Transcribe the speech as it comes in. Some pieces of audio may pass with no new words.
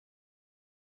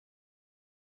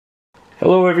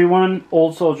Hello everyone,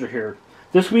 Old Soldier here.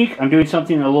 This week I'm doing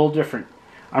something a little different.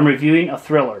 I'm reviewing a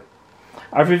thriller.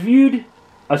 I've reviewed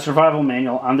a survival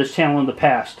manual on this channel in the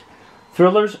past.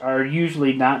 Thrillers are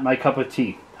usually not my cup of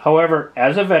tea. However,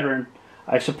 as a veteran,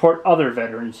 I support other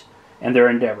veterans and their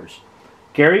endeavors.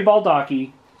 Gary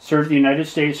Baldacci served the United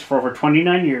States for over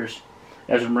 29 years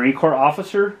as a Marine Corps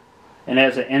officer and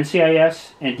as an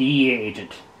NCIS and DEA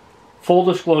agent. Full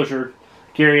disclosure,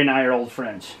 Gary and I are old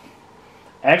friends.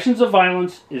 Actions of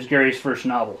Violence is Gary's first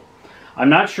novel. I'm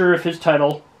not sure if his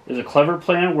title is a clever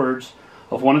play on words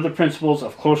of one of the principles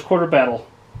of close quarter battle,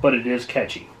 but it is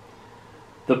catchy.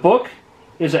 The book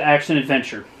is an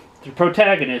action-adventure. The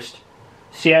protagonist,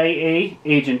 CIA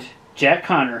agent Jack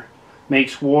Connor,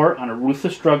 makes war on a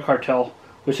ruthless drug cartel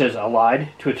which has allied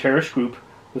to a terrorist group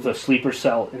with a sleeper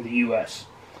cell in the U.S.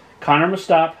 Connor must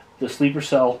stop the sleeper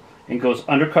cell and goes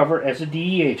undercover as a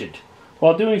DEA agent.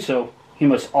 While doing so, he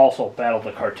must also battle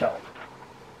the cartel.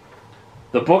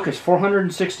 The book is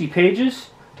 460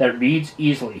 pages that reads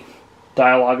easily.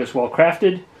 Dialogue is well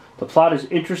crafted. The plot is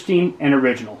interesting and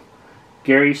original.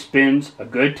 Gary spins a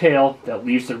good tale that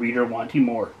leaves the reader wanting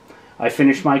more. I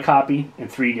finished my copy in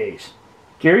 3 days.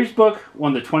 Gary's book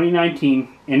won the 2019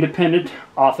 Independent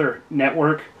Author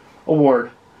Network Award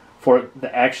for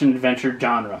the action-adventure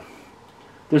genre.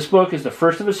 This book is the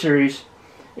first of a series,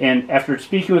 and after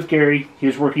speaking with Gary, he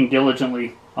is working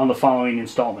diligently on the following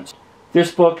installments.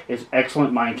 This book is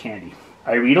excellent mind candy.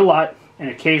 I read a lot, and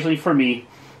occasionally for me,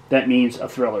 that means a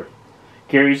thriller.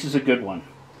 Gary's is a good one.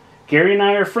 Gary and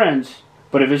I are friends,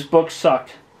 but if his book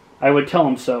sucked, I would tell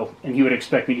him so, and he would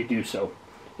expect me to do so.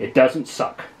 It doesn't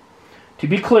suck. To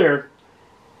be clear,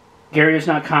 Gary is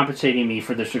not compensating me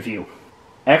for this review.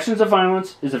 Actions of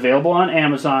Violence is available on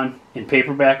Amazon in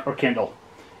paperback or Kindle.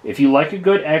 If you like a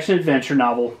good action-adventure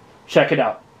novel, check it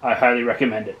out. I highly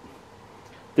recommend it.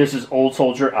 This is Old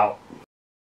Soldier out.